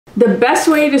The best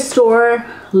way to store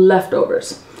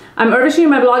leftovers. I'm Urvashi,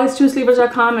 my blog is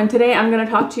TwoSleevers.com, and today I'm going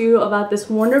to talk to you about this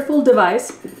wonderful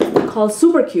device called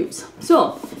Super Cubes.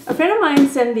 So, a friend of mine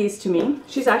sent these to me.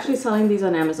 She's actually selling these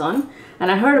on Amazon,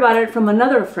 and I heard about it from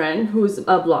another friend who's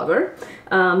a blogger.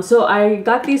 So I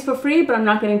got these for free, but I'm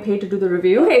not getting paid to do the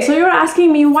review. Okay, so you're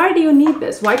asking me, why do you need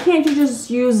this? Why can't you just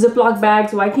use Ziploc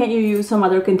bags? Why can't you use some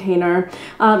other container?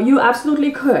 You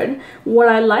absolutely could. What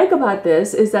I like about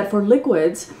this is that for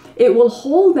liquids, it will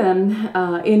hold them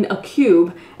in a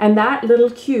cube, and that little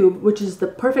cube, which is the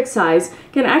perfect size,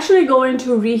 can actually go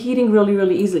into reheating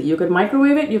really easily. You could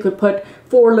microwave it, you could put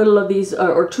 4 little of these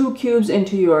or 2 cubes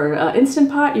into your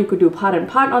Instant Pot. You could do pot and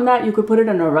pot on that. You could put it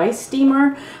in a rice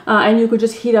steamer, and you could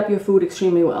just heat up your food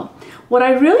extremely well. What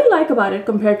I really like about it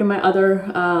compared to my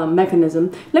other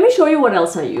mechanism, let me show you what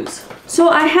else I use. So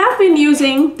I have been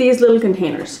using these little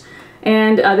containers.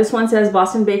 And this one says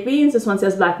Boston baked beans, this one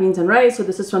says black beans and rice. So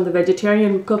this is from the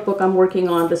vegetarian cookbook I'm working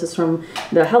on. This is from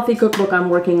the healthy cookbook I'm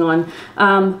working on.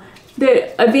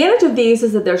 The advantage of these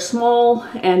is that they're small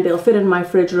and they'll fit in my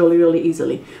fridge really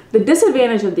easily. The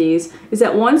disadvantage of these is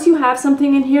that once you have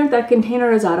something in here, that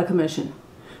container is out of commission.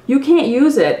 You can't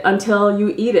use it until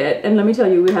you eat it. And let me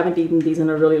tell you, we haven't eaten these in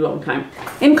a really long time.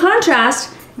 In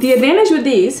contrast, the advantage with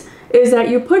these is that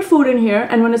you put food in here,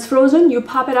 and when it's frozen, you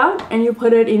pop it out and you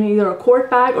put it in either a quart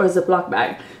bag or a Ziploc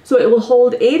bag. So it will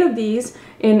hold 8 of these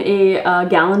in a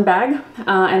gallon bag,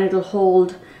 and it'll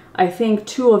hold, I think,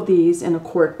 2 of these in a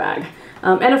quart bag.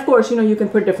 And of course, you know, you can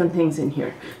put different things in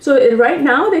here. So right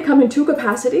now they come in 2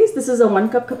 capacities. This is a 1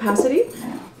 cup capacity.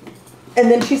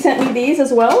 And then she sent me these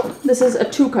as well. This is a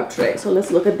 2 cup tray. So let's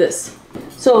look at this.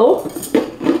 So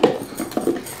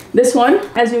this one,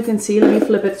 as you can see, let me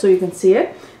flip it so you can see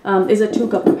it. Is a 2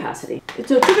 cup capacity.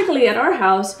 So typically at our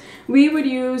house, we would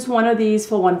use one of these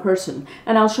for 1 person.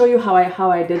 And I'll show you how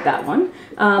I did that one.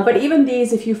 But even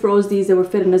these, if you froze these, they would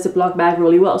fit in a Ziploc bag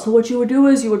really well. So what you would do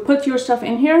is you would put your stuff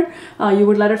in here, you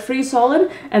would let it freeze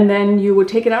solid, and then you would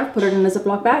take it out, put it in a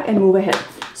Ziploc bag, and move ahead.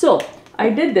 So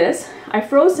I did this. I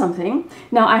froze something.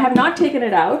 Now I have not taken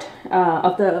it out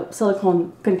of the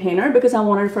silicone container because I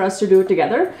wanted for us to do it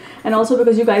together. And also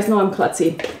because you guys know I'm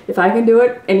klutzy. If I can do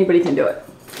it, anybody can do it.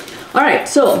 All right,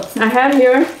 so I have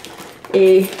here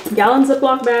a gallon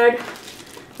Ziploc bag,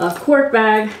 a quart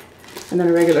bag, and then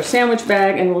a regular sandwich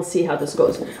bag, and we'll see how this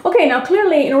goes. Okay, now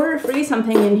clearly in order to freeze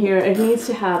something in here, it needs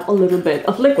to have a little bit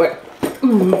of liquid.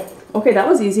 Okay, that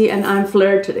was easy, and I'm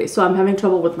flared today, so I'm having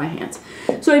trouble with my hands.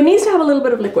 So it needs to have a little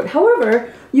bit of liquid.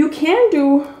 However, you can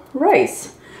do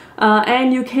rice,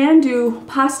 and you can do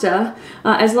pasta,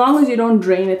 as long as you don't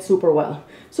drain it super well.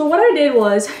 So what I did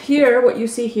was, here, what you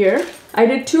see here, I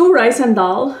did 2 rice and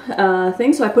dal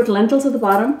things. So I put lentils at the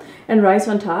bottom and rice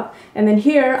on top. And then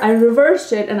here, I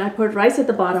reversed it and I put rice at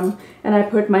the bottom and I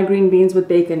put my green beans with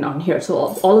bacon on here. So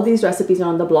all of these recipes are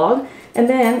on the blog. And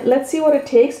then let's see what it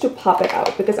takes to pop it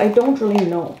out, because I don't really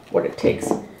know what it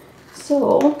takes.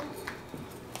 So,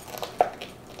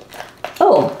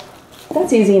 oh,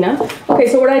 that's easy enough. Okay,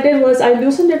 so what I did was I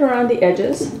loosened it around the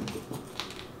edges.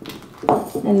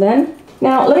 And then,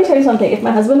 now, let me tell you something. If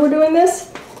my husband were doing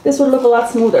this, this would look a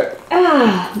lot smoother.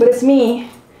 But it's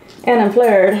me, and I'm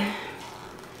flared,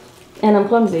 and I'm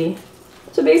clumsy.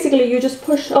 So basically, you just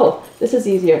push. Oh, this is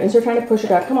easier. Instead of trying to push it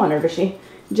out, come on, Urvashi.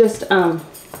 Just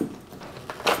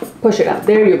push it out.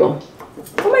 There you go.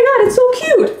 Oh my God, it's so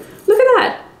cute. Look at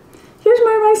that. Here's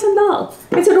my rice and dal.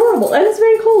 It's adorable, and it's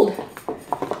very cold.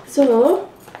 So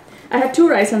I have 2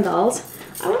 rice and dals.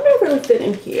 I wonder if it'll fit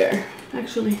in here,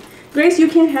 actually. Grace, you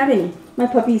can't have any. My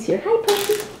puppy's here. Hi,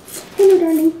 puppy. Hello,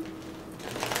 darling.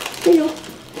 There you go.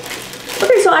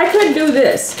 Okay, so I could do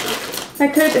this. I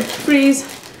could freeze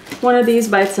one of these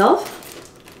by itself.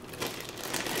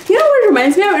 You know what it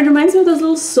reminds me of? It reminds me of those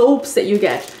little soaps that you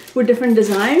get with different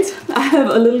designs. I have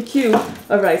a little cube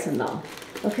of rice and dal.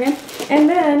 Okay, and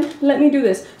then let me do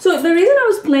this. So the reason I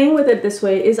was playing with it this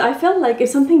way is I felt like if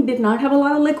something did not have a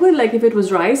lot of liquid, like if it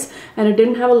was rice and it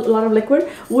didn't have a lot of liquid,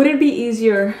 would it be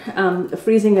easier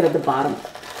freezing it at the bottom?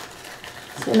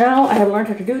 So now I have learned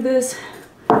how to do this.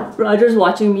 Roger's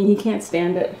watching me, he can't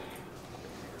stand it.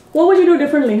 What would you do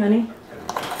differently, honey?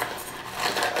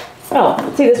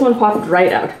 Oh, see, this one popped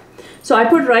right out. So I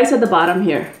put rice at the bottom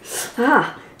here.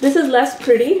 This is less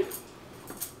pretty.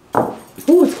 Oh,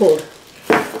 it's cold.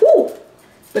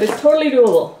 But it's totally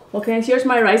doable. Okay, so here's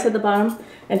my rice at the bottom,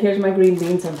 and here's my green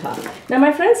beans on top. Now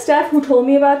my friend Steph, who told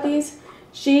me about these,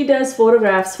 she does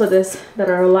photographs for this that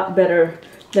are a lot better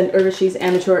than Erdős's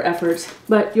amateur efforts,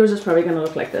 but yours is probably gonna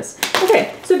look like this.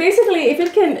 Okay, so basically, if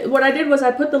it can, what I did was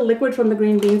I put the liquid from the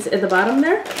green beans at the bottom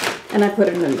there, and I put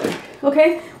it in there.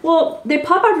 Okay, well, they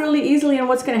pop out really easily, and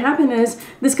what's gonna happen is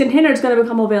this container is gonna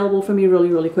become available for me really,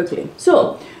 really quickly.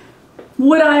 So,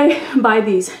 would I buy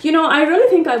these? You know, I really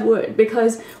think I would,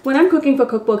 because when I'm cooking for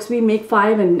cookbooks, we make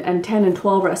 5 and 10 and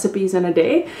 12 recipes in a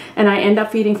day, and I end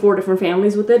up feeding 4 different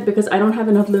families with it because I don't have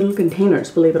enough little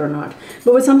containers, believe it or not.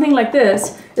 But with something like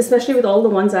this, especially with all the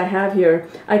ones I have here,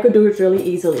 I could do it really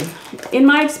easily. In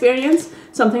my experience,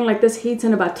 something like this heats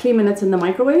in about 3 minutes in the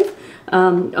microwave.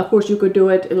 Of course, you could do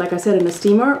it, like I said, in a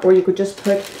steamer, or you could just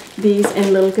put these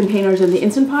in little containers in the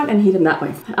Instant Pot and heat them that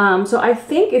way. So I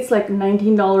think it's like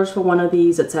 $19 for one of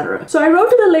these, etc. So I wrote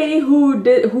to the lady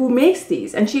who makes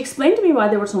these, and she explained to me why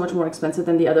they were so much more expensive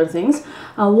than the other things.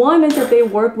 One is that they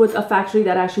work with a factory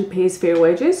that actually pays fair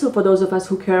wages. So for those of us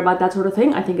who care about that sort of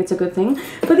thing, I think it's a good thing.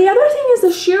 But the other thing is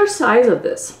the sheer size of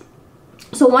this.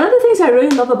 So one of the things I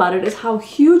really love about it is how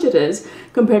huge it is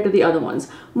compared to the other ones.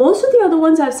 Most of the other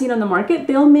ones I've seen on the market,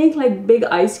 they'll make like big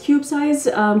ice cube size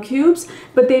cubes,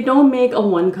 but they don't make a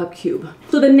 1 cup cube.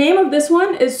 So the name of this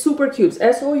one is Super Cubes,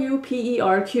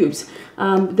 S-O-U-P-E-R cubes.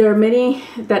 There are many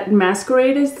that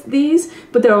masquerade as these,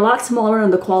 but they're a lot smaller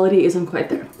and the quality isn't quite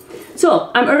there. So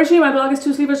I'm Erdős, my blog is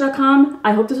TwoSleevers.com.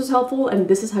 I hope this was helpful, and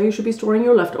this is how you should be storing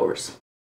your leftovers.